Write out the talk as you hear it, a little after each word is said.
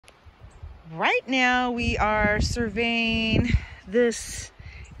Right now we are surveying this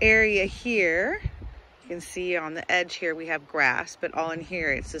area here. You can see on the edge here we have grass, but all in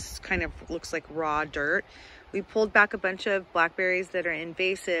here it's just kind of looks like raw dirt. We pulled back a bunch of blackberries that are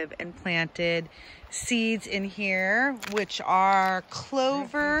invasive and planted seeds in here, which are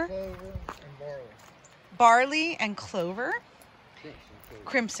clover, barley and clover,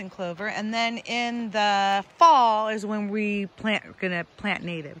 crimson clover. And then in the fall is when we're gonna plant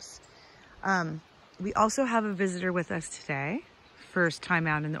natives. We also have a visitor with us today, first time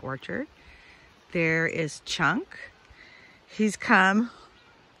out in the orchard. There is Chunk. He's come,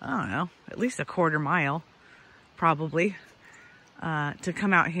 I don't know, at least a quarter mile, probably, to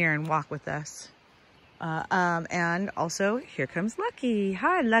come out here and walk with us. And also, here comes Lucky.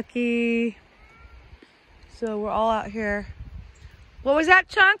 Hi, Lucky. So we're all out here. What was that,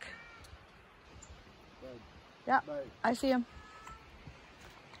 Chunk? Yeah, I see him.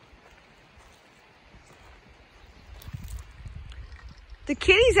 The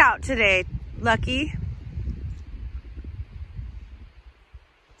kitty's out today, Lucky.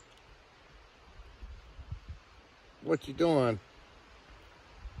 What you doing?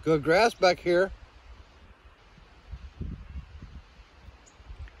 Good grass back here.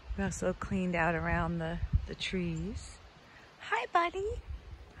 We also cleaned out around the trees. Hi, buddy.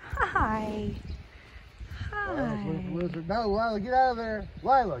 Hi. Hi. Lizard. No, Lila, get out of there.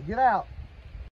 Lila, get out.